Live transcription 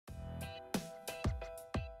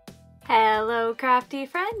Hello crafty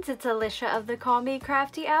friends, it's Alicia of the Call Me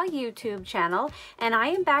Crafty Al YouTube channel, and I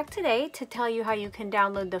am back today to tell you how you can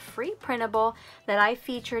download the free printable that I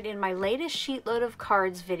featured in my latest Sheetload of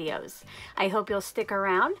Cards videos. I hope you'll stick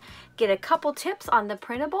around, get a couple tips on the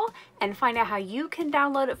printable, and find out how you can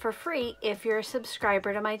download it for free if you're a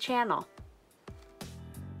subscriber to my channel.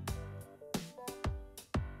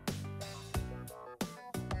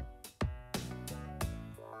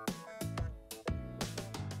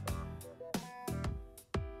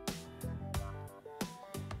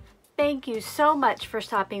 Thank you so much for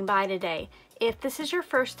stopping by today. If this is your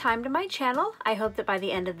first time to my channel, I hope that by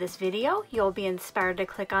the end of this video, you'll be inspired to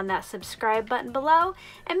click on that subscribe button below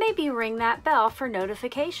and maybe ring that bell for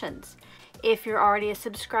notifications. If you're already a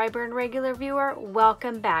subscriber and regular viewer,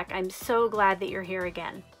 welcome back. I'm so glad that you're here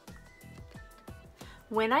again.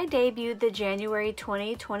 When I debuted the January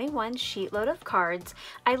 2021 Sheetload of Cards,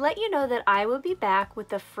 I let you know that I would be back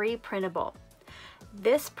with a free printable.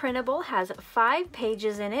 This printable has 5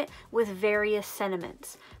 pages in it with various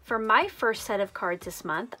sentiments. For my first set of cards this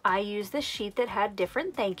month, I used the sheet that had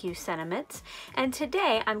different thank you sentiments, and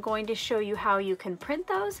today I'm going to show you how you can print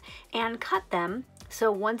those and cut them,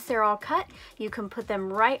 so once they're all cut, you can put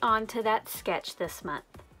them right onto that sketch this month.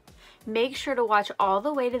 Make sure to watch all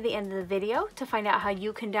the way to the end of the video to find out how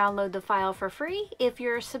you can download the file for free if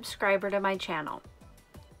you're a subscriber to my channel.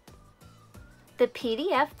 The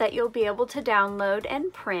PDF that you'll be able to download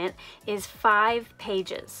and print is 5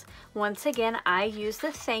 pages. Once again, I use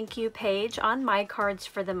the thank you page on my cards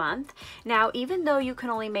for the month. Now, even though you can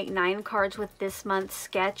only make 9 cards with this month's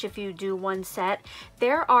sketch if you do one set,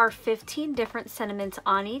 there are 15 different sentiments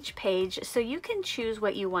on each page, so you can choose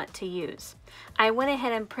what you want to use. I went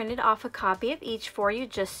ahead and printed off a copy of each for you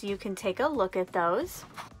just so you can take a look at those.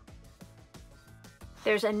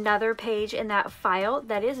 There's another page in that file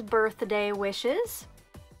that is birthday wishes.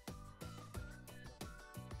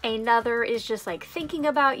 Another is just like thinking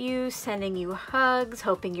about you, sending you hugs,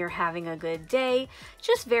 hoping you're having a good day,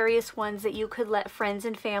 just various ones that you could let friends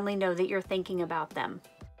and family know that you're thinking about them.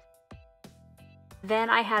 Then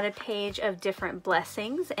I had a page of different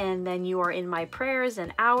blessings, and then you are in my prayers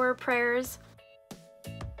and our prayers.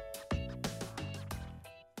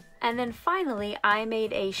 And then finally, I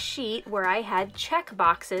made a sheet where I had check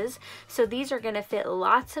boxes, so these are going to fit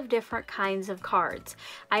lots of different kinds of cards.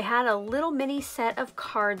 I had a little mini set of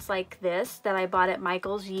cards like this that I bought at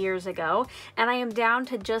Michael's years ago, and I am down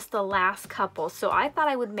to just the last couple, so I thought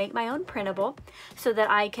I would make my own printable so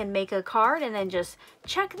that I can make a card and then just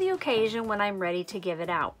check the occasion when I'm ready to give it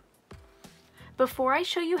out. Before I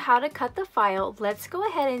show you how to cut the file, let's go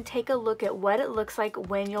ahead and take a look at what it looks like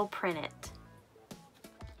when you'll print it.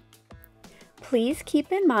 Please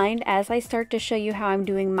keep in mind as I start to show you how I'm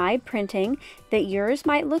doing my printing that yours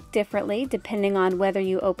might look differently depending on whether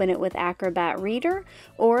you open it with Acrobat Reader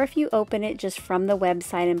or if you open it just from the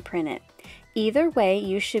website and print it. Either way,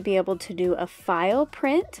 you should be able to do a file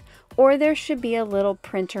print, or there should be a little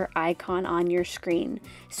printer icon on your screen.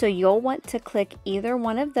 So you'll want to click either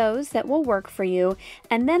one of those that will work for you,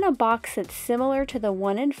 and then a box that's similar to the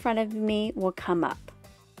one in front of me will come up.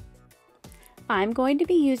 I'm going to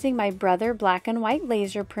be using my Brother black and white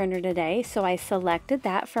laser printer today, so I selected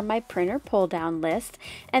that from my printer pull down list,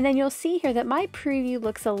 and then you'll see here that my preview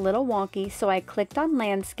looks a little wonky, so I clicked on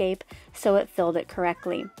landscape so it filled it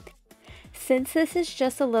correctly. Since this is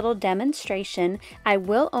just a little demonstration, I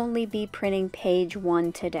will only be printing page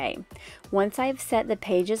 1 today. Once I've set the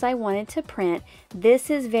pages I wanted to print, this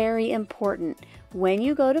is very important. When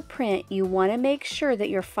you go to print, you want to make sure that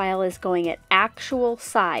your file is going at actual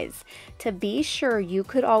size. To be sure, you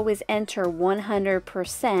could always enter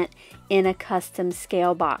 100% in a custom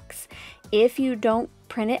scale box. If you don't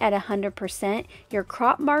print it at 100%, your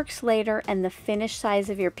crop marks later and the finished size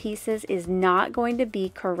of your pieces is not going to be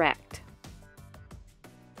correct.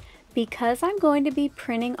 Because I'm going to be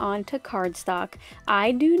printing onto cardstock,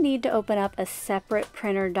 I do need to open up a separate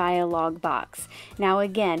printer dialog box. Now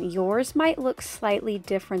again, yours might look slightly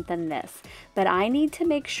different than this, but I need to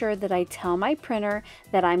make sure that I tell my printer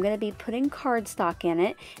that I'm going to be putting cardstock in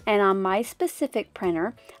it, and on my specific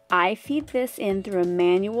printer, I feed this in through a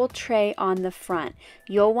manual tray on the front.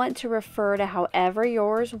 You'll want to refer to however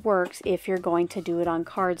yours works if you're going to do it on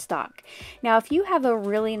cardstock. Now if you have a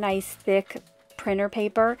really nice thick printer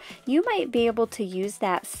paper, you might be able to use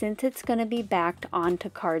that since it's going to be backed onto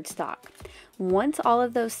cardstock. Once all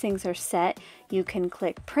of those things are set, you can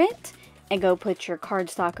click print and go put your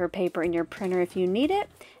cardstock or paper in your printer if you need it,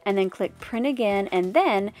 and then click print again, and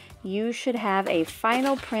then you should have a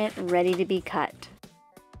final print ready to be cut.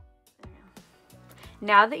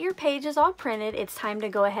 Now that your page is all printed, it's time to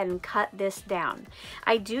go ahead and cut this down.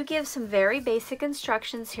 I do give some very basic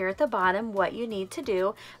instructions here at the bottom what you need to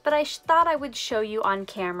do, but I thought I would show you on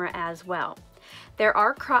camera as well. There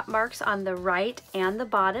are crop marks on the right and the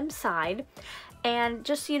bottom side. And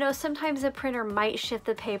just, you know, sometimes the printer might shift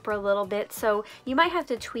the paper a little bit, so you might have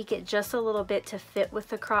to tweak it just a little bit to fit with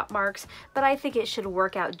the crop marks, but I think it should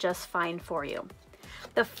work out just fine for you.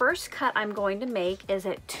 The first cut I'm going to make is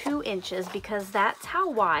at 2 inches because that's how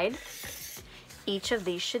wide each of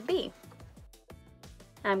these should be.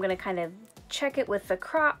 I'm going to kind of check it with the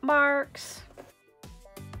crop marks.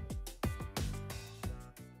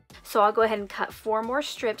 So I'll go ahead and cut 4 more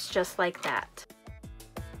strips just like that.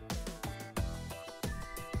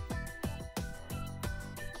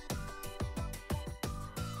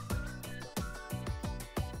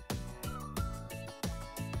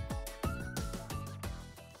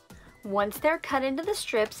 Once they're cut into the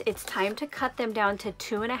strips, it's time to cut them down to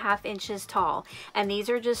 2.5 inches tall. And these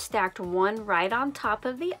are just stacked one right on top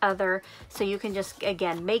of the other, so you can just,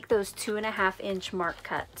 again, make those 2.5 inch mark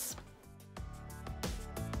cuts.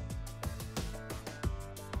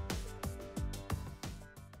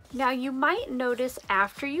 Now you might notice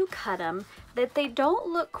after you cut them that they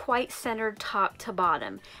don't look quite centered top to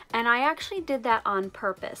bottom, and I actually did that on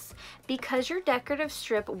purpose. Because your decorative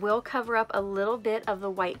strip will cover up a little bit of the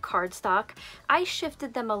white cardstock, I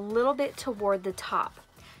shifted them a little bit toward the top.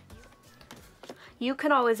 You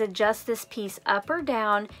can always adjust this piece up or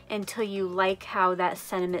down until you like how that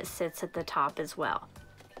sentiment sits at the top as well.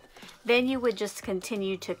 Then you would just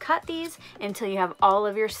continue to cut these until you have all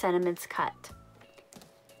of your sentiments cut.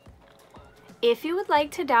 If you would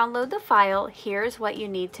like to download the file, here's what you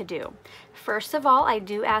need to do. First of all, I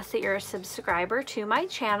do ask that you're a subscriber to my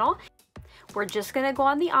channel. We're just going to go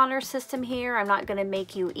on the honor system here. I'm not going to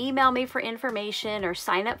make you email me for information or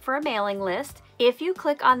sign up for a mailing list. If you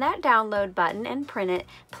click on that download button and print it,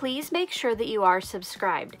 please make sure that you are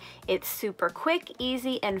subscribed. It's super quick,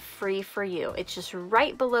 easy, and free for you. It's just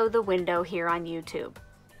right below the window here on YouTube.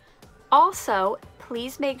 Also,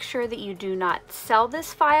 please make sure that you do not sell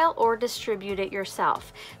this file or distribute it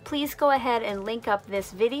yourself. Please go ahead and link up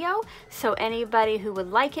this video so anybody who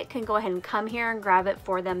would like it can go ahead and come here and grab it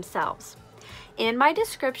for themselves. In my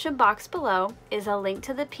description box below is a link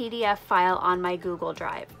to the PDF file on my Google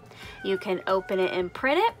Drive. You can open it and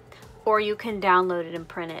print it, or you can download it and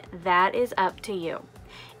print it. That is up to you.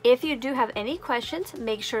 If you do have any questions,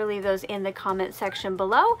 make sure to leave those in the comment section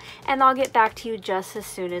below, and I'll get back to you just as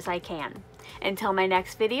soon as I can. Until my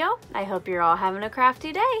next video, I hope you're all having a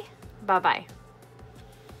crafty day. Bye-bye.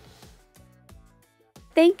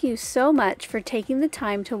 Thank you so much for taking the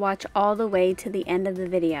time to watch all the way to the end of the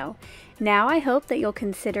video. Now I hope that you'll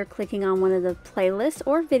consider clicking on one of the playlists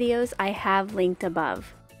or videos I have linked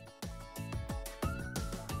above.